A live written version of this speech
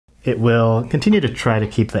it will continue to try to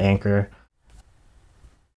keep the anchor.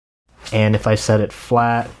 And if I set it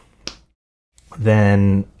flat,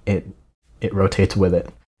 then it rotates with it.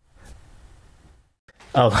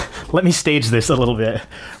 Oh, let me stage this a little bit.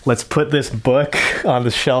 Let's put this book on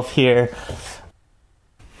the shelf here.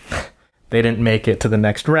 They didn't make it to the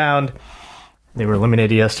next round. They were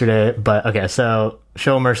eliminated yesterday, but okay, so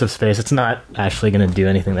show immersive space. It's not actually going to do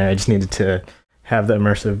anything there. I just needed to have the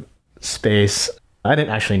immersive space. I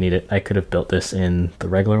didn't actually need it. I could have built this in the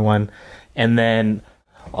regular one. And then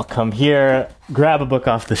I'll come here, grab a book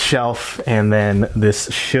off the shelf, and then this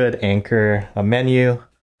should anchor a menu.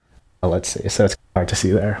 Oh, let's see. So it's hard to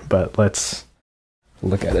see there, but let's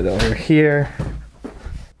look at it over here.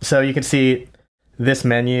 So you can see this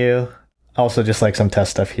menu, also just like some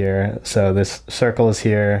test stuff here. So this circle is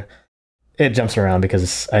here. It jumps around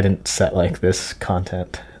because I didn't set like this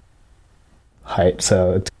content height.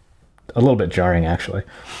 So it's a little bit jarring actually.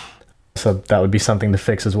 So that would be something to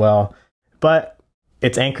fix as well. But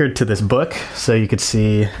it's anchored to this book. So you could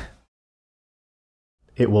see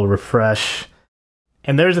it will refresh.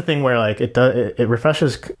 And there's a thing where like it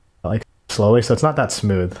refreshes like slowly. So it's not that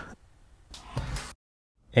smooth.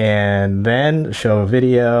 And then show a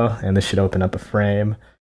video, and this should open up a frame.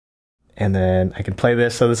 And then I can play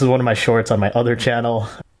this. So this is one of my shorts on my other channel.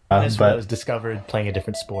 But was discovered playing a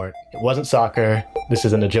different sport. It wasn't soccer. This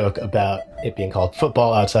isn't a joke about it being called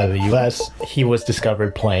football outside of the US. He was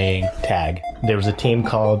discovered playing tag. There was a team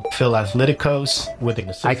called Phil Athleticos with an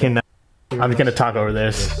assistant. I'm going to talk over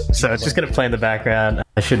this. So it's just going to play in the background.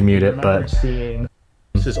 I should mute it, but this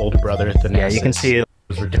is his older brother. Yeah, you can see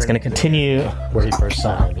it's going to continue where he first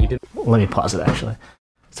saw him. Let me pause it actually.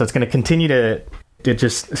 So it's going to continue to, it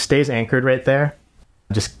just stays anchored right there.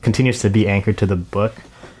 It just continues to be anchored to the book.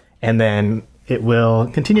 And then it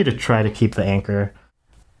will continue to try to keep the anchor.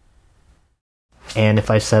 And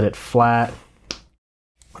if I set it flat,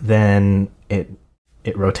 then it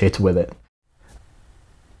rotates with it.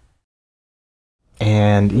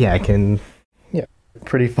 And yeah,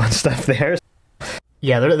 pretty fun stuff there.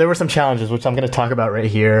 Yeah, there were some challenges, which I'm going to talk about right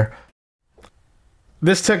here.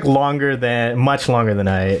 This took much longer than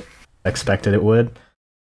I expected it would.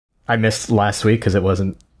 I missed last week because I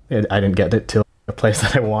didn't get it to a place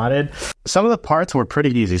that I wanted. Some of the parts were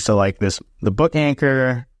pretty easy. So like the book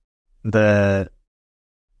anchor, that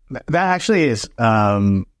actually is,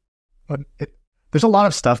 there's a lot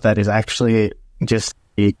of stuff that is actually just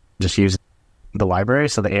using the library.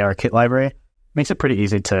 So the ARKit library makes it pretty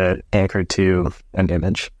easy to anchor to an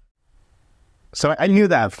image. So I knew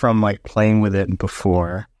that from like playing with it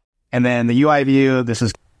before. And then the UI view, this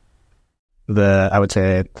is I would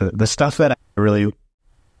say the stuff that I really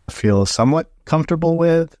feel somewhat comfortable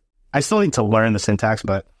with. I still need to learn the syntax,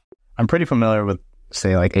 but I'm pretty familiar with,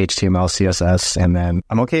 say, like HTML, CSS, and then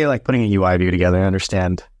I'm okay like putting a UI view together. I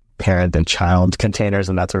understand parent and child containers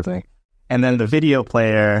and that sort of thing. And then the video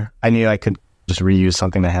player, I knew I could just reuse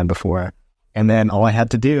something I had before. And then all I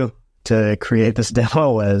had to do to create this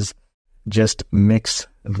demo was just mix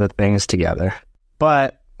the things together.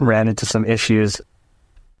 But ran into some issues.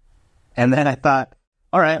 And then I thought,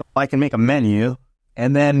 all right, well, I can make a menu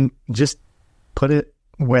and then just put it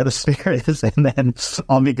where the sphere is, and then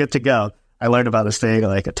I'll be good to go. I learned about this thing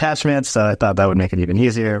like attachments, so I thought that would make it even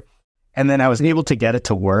easier. And then I was able to get it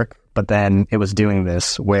to work, but then it was doing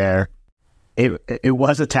this where it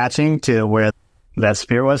was attaching to where that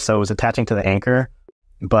sphere was, so it was attaching to the anchor,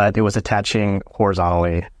 but it was attaching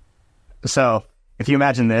horizontally. So if you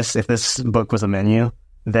imagine this, if this book was a menu,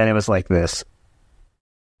 then it was like this.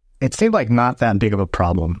 It seemed like not that big of a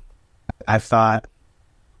problem. I thought,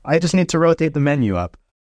 I just need to rotate the menu up.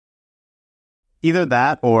 Either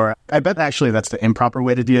that, or I bet actually that's the improper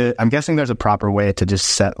way to do it. I'm guessing there's a proper way to just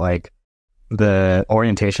set like the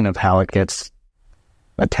orientation of how it gets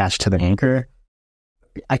attached to the anchor.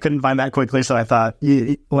 I couldn't find that quickly, so I thought,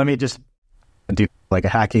 let me just do like a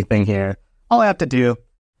hacky thing here. All I have to do,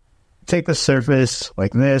 take the surface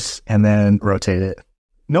like this and then rotate it.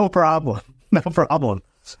 No problem. No problem.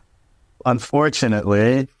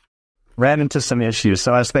 Unfortunately, ran into some issues.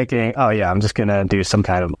 So I was thinking, oh yeah, I'm just going to do some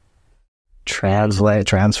kind of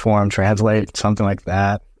transform, translate, something like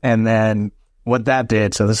that. And then what that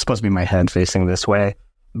did, so this is supposed to be my head facing this way,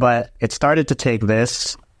 but it started to take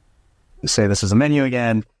this, say this is a menu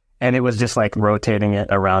again, and it was just like rotating it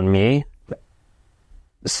around me.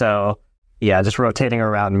 So yeah, just rotating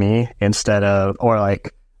around me instead of, or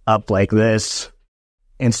like up like this,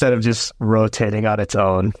 instead of just rotating on its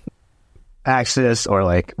own axis or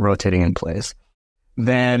like rotating in place.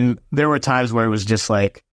 Then there were times where it was just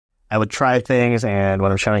like, I would try things, and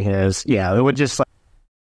what I'm showing here is, yeah, it would just like,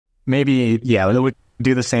 maybe, yeah, it would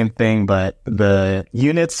do the same thing, but the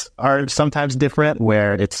units are sometimes different,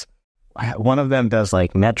 where it's one of them does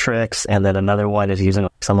like metrics and then another one is using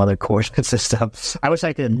some other coordinate system. I wish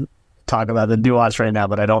I could talk about the nuance right now,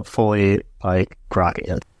 but I don't fully like grok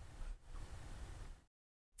it.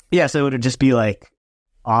 Yeah, so it would just be like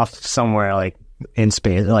off somewhere like in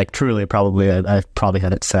space, like truly probably I probably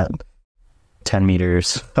had it set 10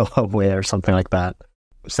 meters away or something like that.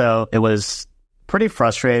 So it was pretty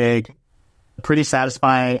frustrating, pretty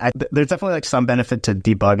satisfying. There's definitely like some benefit to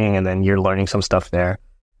debugging and then you're learning some stuff there,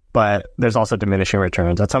 but there's also diminishing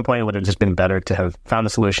returns. At some point it would have just been better to have found a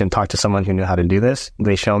solution, talk to someone who knew how to do this,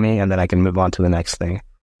 they show me, and then I can move on to the next thing.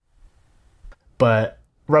 But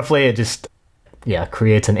roughly it just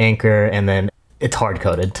creates an anchor, and then it's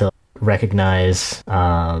hard-coded to recognize,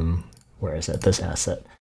 where is it, this asset.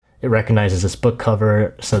 It recognizes this book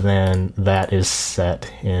cover, so then that is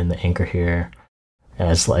set in the anchor here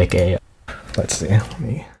as like a, let's see, let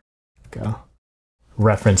me go.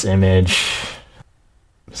 Reference image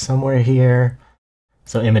somewhere here.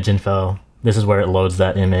 So image info, this is where it loads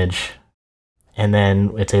that image. And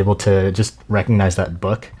then it's able to just recognize that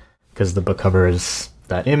book, because the book cover is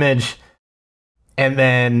that image. And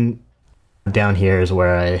then down here is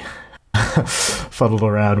where I fuddled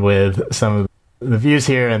around with some of the views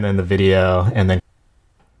here, and then the video, and then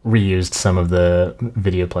reused some of the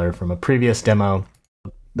video player from a previous demo.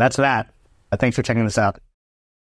 That's that. Thanks for checking this out.